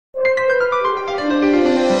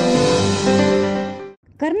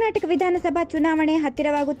ಕರ್ನಾಟಕ ವಿಧಾನಸಭಾ ಚುನಾವಣೆ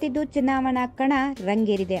ಹತ್ತಿರವಾಗುತ್ತಿದ್ದು ಚುನಾವಣಾ ಕಣ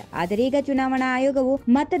ರಂಗೇರಿದೆ. ಆದರೆ ಈಗ ಚುನಾವಣಾ ಆಯೋಗವು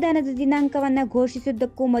ಮತದಾನದ ದಿನಾಂಕವನ್ನ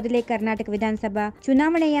ಘೋಷಿಸುವುದಕ್ಕೂ ಮೊದಲೇ ಕರ್ನಾಟಕ ವಿಧಾನಸಭಾ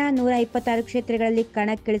ಚುನಾವಣೆಯ 126 ಕ್ಷೇತ್ರಗಳಲ್ಲಿ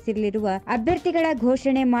ಕಣಕ್ಕಿಳಿಸಲಿರುವ ಅಭ್ಯರ್ಥಿಗಳ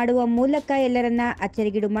ಘೋಷಣೆ ಮಾಡುವ ಮೂಲಕ ಎಲ್ಲರನ್ನ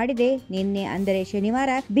ಅಚ್ಚರಿಗೀಡು ಮಾಡಿದೆ. ನಿನ್ನೆ ಅಂದರೆ ಶನಿವಾರ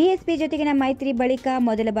ಬಿಎಸ್ಪಿ ಜೊತೆಗಿನ ಮೈತ್ರಿ ಬಳಿಕ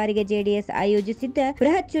ಮೊದಲ ಬಾರಿಗೆ ಜೆಡಿಎಸ್ ಆಯೋಜಿಸಿದ್ದ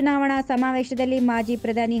ಬೃಹತ್ ಚುನಾವಣಾ ಸಮಾವೇಶದಲ್ಲಿ ಮಾಜಿ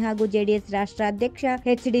ಪ್ರಧಾನಿ ಹಾಗೂ ಜೆಡಿಎಸ್ ರಾಷ್ಟ್ರಾಧ್ಯಕ್ಷ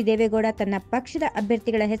ಎಚ್.ಡಿ. ದೇವೇಗೌಡ ತನ್ನ ಪಕ್ಷದ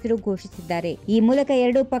ಅಭ್ಯರ್ಥಿಗಳ ಹೆಸರು ಘೋಷಿಸಿದ್ದಾರೆ. ಈ ಮೂಲಕ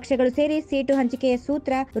ಎರಡೂ ಪಕ್ಷಗಳು ಸೇರಿ ಸೀಟು ಹಂಚಿಕೆಯ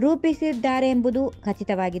ಸೂತ್ರ ರೂಪಿಸಿದ್ದಾರೆ ಎಂಬುದು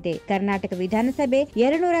ಖಚಿತವಾಗಿದೆ. ಕರ್ನಾಟಕ ವಿಧಾನಸಭೆ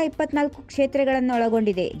 224 ಕ್ಷೇತ್ರಗಳನ್ನು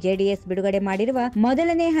ಒಳಗೊಂಡಿದೆ. ಜೆಡಿಎಸ್ ಬಿಡುಗಡೆ ಮಾಡಿರುವ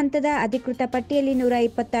ಮೊದಲನೇ ಹಂತದ ಅಧಿಕೃತ ಪಟ್ಟಿಯಲ್ಲಿ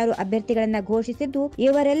 126 ಅಭ್ಯರ್ಥಿಗಳನ್ನು ಘೋಷಿಸಿದ್ದು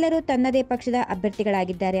ಇವರೆಲ್ಲರೂ ತನ್ನದೇ ಪಕ್ಷದ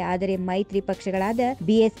ಅಭ್ಯರ್ಥಿಗಳಾಗಿದ್ದಾರೆ. ಆದರೆ ಮೈತ್ರಿ ಪಕ್ಷಗಳಾದ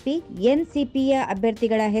ಬಿಎಸ್ಪಿ, ಎನ್ಸಿಪಿಯ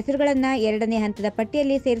ಅಭ್ಯರ್ಥಿಗಳ ಹೆಸರುಗಳನ್ನ ಎರಡನೇ ಹಂತದ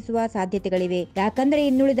ಪಟ್ಟಿಯಲ್ಲಿ ಸೇರಿಸುವ ಸಾಧ್ಯತೆಗಳಿವೆ. ಯಾಕಂದರೆ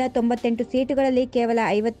ಇನ್ನುಳಿದ 98 ಸೀಟುಗಳಲ್ಲಿ ಕೇವಲ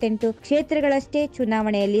 58 ಕ್ಷೇತ್ರಗಳಷ್ಟೇ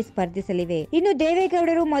ಚುನಾವಣೆಯಲ್ಲಿ ಸ್ಪರ್ಧಿಸಲಿವೆ. ಇನ್ನು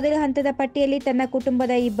ದೇವೇಗೌಡರು ಮೊದಲ ಹಂತದ ಪಟ್ಟಿಯಲ್ಲಿ ತನ್ನ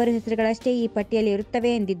ಕುಟುಂಬದ 2 ಹೆಸರುಗಳಷ್ಟೇ ಈ ಪಟ್ಟಿಯಲ್ಲಿ ಇರುತ್ತವೆ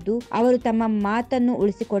ಎಂದಿದ್ದು ಅವರು ತಮ್ಮ ಮಾತನ್ನು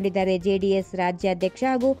ಉಳಿಸಿಕೊಂಡಿದ್ದಾರೆ. ಜೆಡಿಎಸ್ ರಾಜ್ಯಾಧ್ಯಕ್ಷ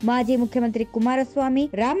ಹಾಗೂ ಮಾಜಿ ಮುಖ್ಯಮಂತ್ರಿ ಕುಮಾರಸ್ವಾಮಿ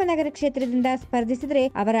ರಾಮನಗರ ಕ್ಷೇತ್ರದಿಂದ ಸ್ಪರ್ಧಿಸಿದರೆ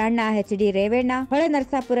ಅವರ ಅಣ್ಣ ಎಚ್.ಡಿ. ರೇವಣ್ಣ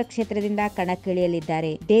ಹೊಳೆನರಸಾಪುರ ಕ್ಷೇತ್ರದಿಂದ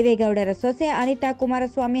ಕಣಕ್ಕಿಳಿಯಲಿದ್ದಾರೆ. ದೇವೇಗೌಡರ ಸೊಸೆ ಅನಿತಾ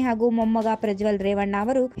ಕುಮಾರಸ್ವಾಮಿ ಹಾಗೂ ಮೊಮ್ಮಗ ಪ್ರಜ್ವಲ್ ರೇವಣ್ಣ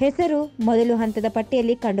ಅವರು ಹೆಸರು ಮೊದಲು ಹಂತದ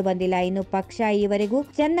ಪಟ್ಟಿಯಲ್ಲಿ ಕಂಡುಬಂದಿಲ್ಲ. ಇನ್ನು ಪಕ್ಷ ಈವರೆಗೂ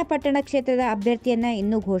ಚನ್ನಪಟ್ಟಣ ಕ್ಷೇತ್ರದ ಅಭ್ಯರ್ಥಿಯನ್ನ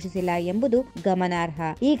ಇನ್ನೂ ಘೋಷಿಸಿಲ್ಲ ಎಂಬುದು ಗಮನಾರ್ಹ.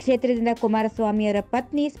 ಈ ಕ್ಷೇತ್ರದಿಂದ ಕುಮಾರಸ್ವಾಮಿಯವರ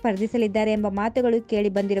ಪತ್ನಿ ಸ್ಪರ್ಧಿಸಲಿದ್ದಾರೆ ಎಂಬ ಮಾತುಗಳು ಕೇಳಿ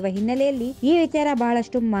ಬಂದಿರುವ ಹಿನ್ನೆಲೆಯಲ್ಲಿ ಈ ವಿಚಾರ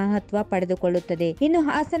ಬಹಳಷ್ಟು ಮಹತ್ವ ಪಡೆದುಕೊಳ್ಳುತ್ತದೆ. ಇನ್ನು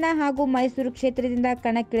ಹಾಸನ ಹಾಗೂ ಮೈಸೂರು ಕ್ಷೇತ್ರದಿಂದ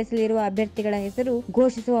ಕಣಕ್ಕಿಳಿಸಲಿರುವ ಅಭ್ಯರ್ಥಿಗಳ ಹೆಸರು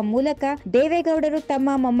ಘೋಷಿಸುವ ಮೂಲಕ ದೇವೇಗೌಡರು ತಮ್ಮ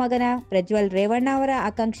ಮೊಮ್ಮಗನ ಪ್ರಜ್ವಲ್ ರೇವಣ್ಣ ಅವರ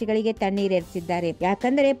ಆಕಾಂಕ್ಷಿಗಳಿಗೆ ತಣ್ಣೀರೆರಿಸಿದ್ದಾರೆ.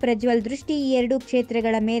 ಯಾಕಂದರೆ ಪ್ರಜ್ವಲ್ ದೃಷ್ಟಿ ಈ 2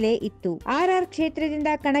 ಕ್ಷೇತ್ರಗಳ ಮೇಲೆ ಇತ್ತು. ಆರ್ಆರ್ ಕ್ಷೇತ್ರದಿಂದ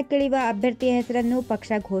ಕಣಕ್ಕಿಳಿಯುವ ಅಭ್ಯರ್ಥಿಯ ಹೆಸರನ್ನು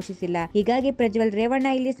ಪಕ್ಷ ಘೋಷಿಸಿಲ್ಲ. ಹೀಗಾಗಿ ಪ್ರಜ್ವಲ್ ರೇವಣ್ಣ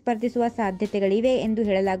ಇಲ್ಲಿ ಸ್ಪರ್ಧಿಸುವ ಸಾಧ್ಯತೆಗಳಿವೆ ಎಂದು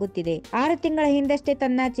ಹೇಳಲಾಗುತ್ತಿದೆ. 6 ತಿಂಗಳ ಹಿಂದಷ್ಟೇ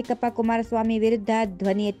ತನ್ನ ಚಿಕ್ಕಪ್ಪ ಕುಮಾರಸ್ವಾಮಿ ವಿರುದ್ಧ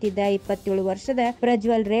ಧ್ವನಿ ಎತ್ತಿದ್ದ 27 ವರ್ಷದ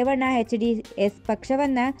ಪ್ರಜ್ವಲ್ ರೇವಣ್ಣ JDS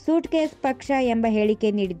ಪಕ್ಷವನ್ನ ಸೂಟ್ಕೇಸ್ ಪಕ್ಷ ಎಂಬ ಹೇಳಿಕೆ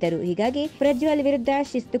ನೀಡಿದ್ದರು. ಹೀಗಾಗಿ ಪ್ರಜ್ವಲ್ ವಿರುದ್ಧ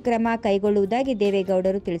ಶಿಸ್ತು ಕ್ರಮ ಕೈಗೊಳ್ಳುವುದಾಗಿ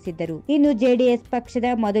ದೇವೇಗೌಡರು ತಿಳಿಸಿದ್ದರು. ಇನ್ನು ಜೆಡಿಎಸ್ ಪಕ್ಷದ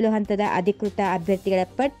ಮೊದಲು ಹಂತದ ಅಧಿಕೃತ ಅಭ್ಯರ್ಥಿಗಳ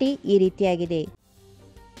ಪಟ್ಟಿ ಈ ರೀತಿಯಾಗಿದೆ.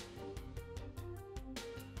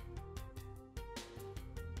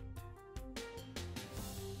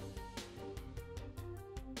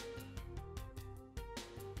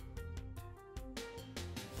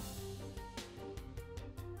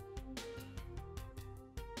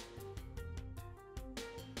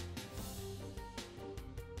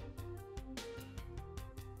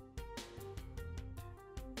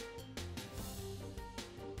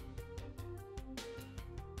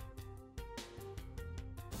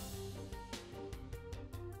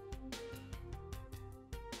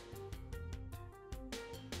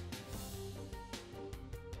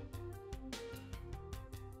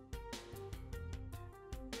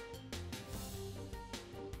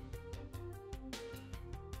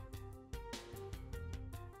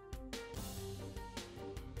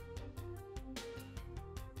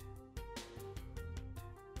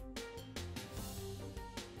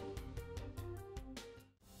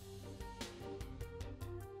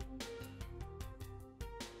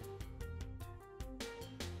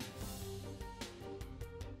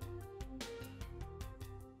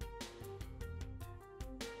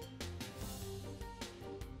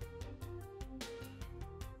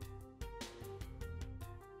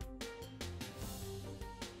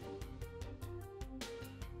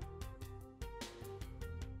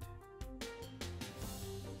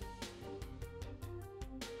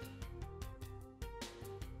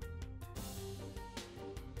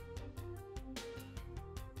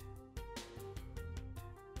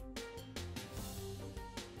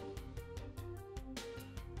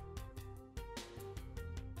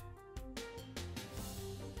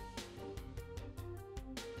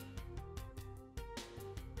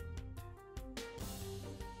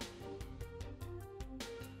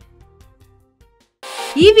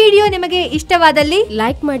 ಈ ವಿಡಿಯೋ ನಿಮಗೆ ಇಷ್ಟವಾದಲ್ಲಿ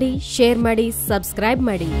ಲೈಕ್ ಮಾಡಿ, ಶೇರ್ ಮಾಡಿ, ಸಬ್ಸ್ಕ್ರೈಬ್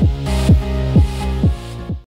ಮಾಡಿ.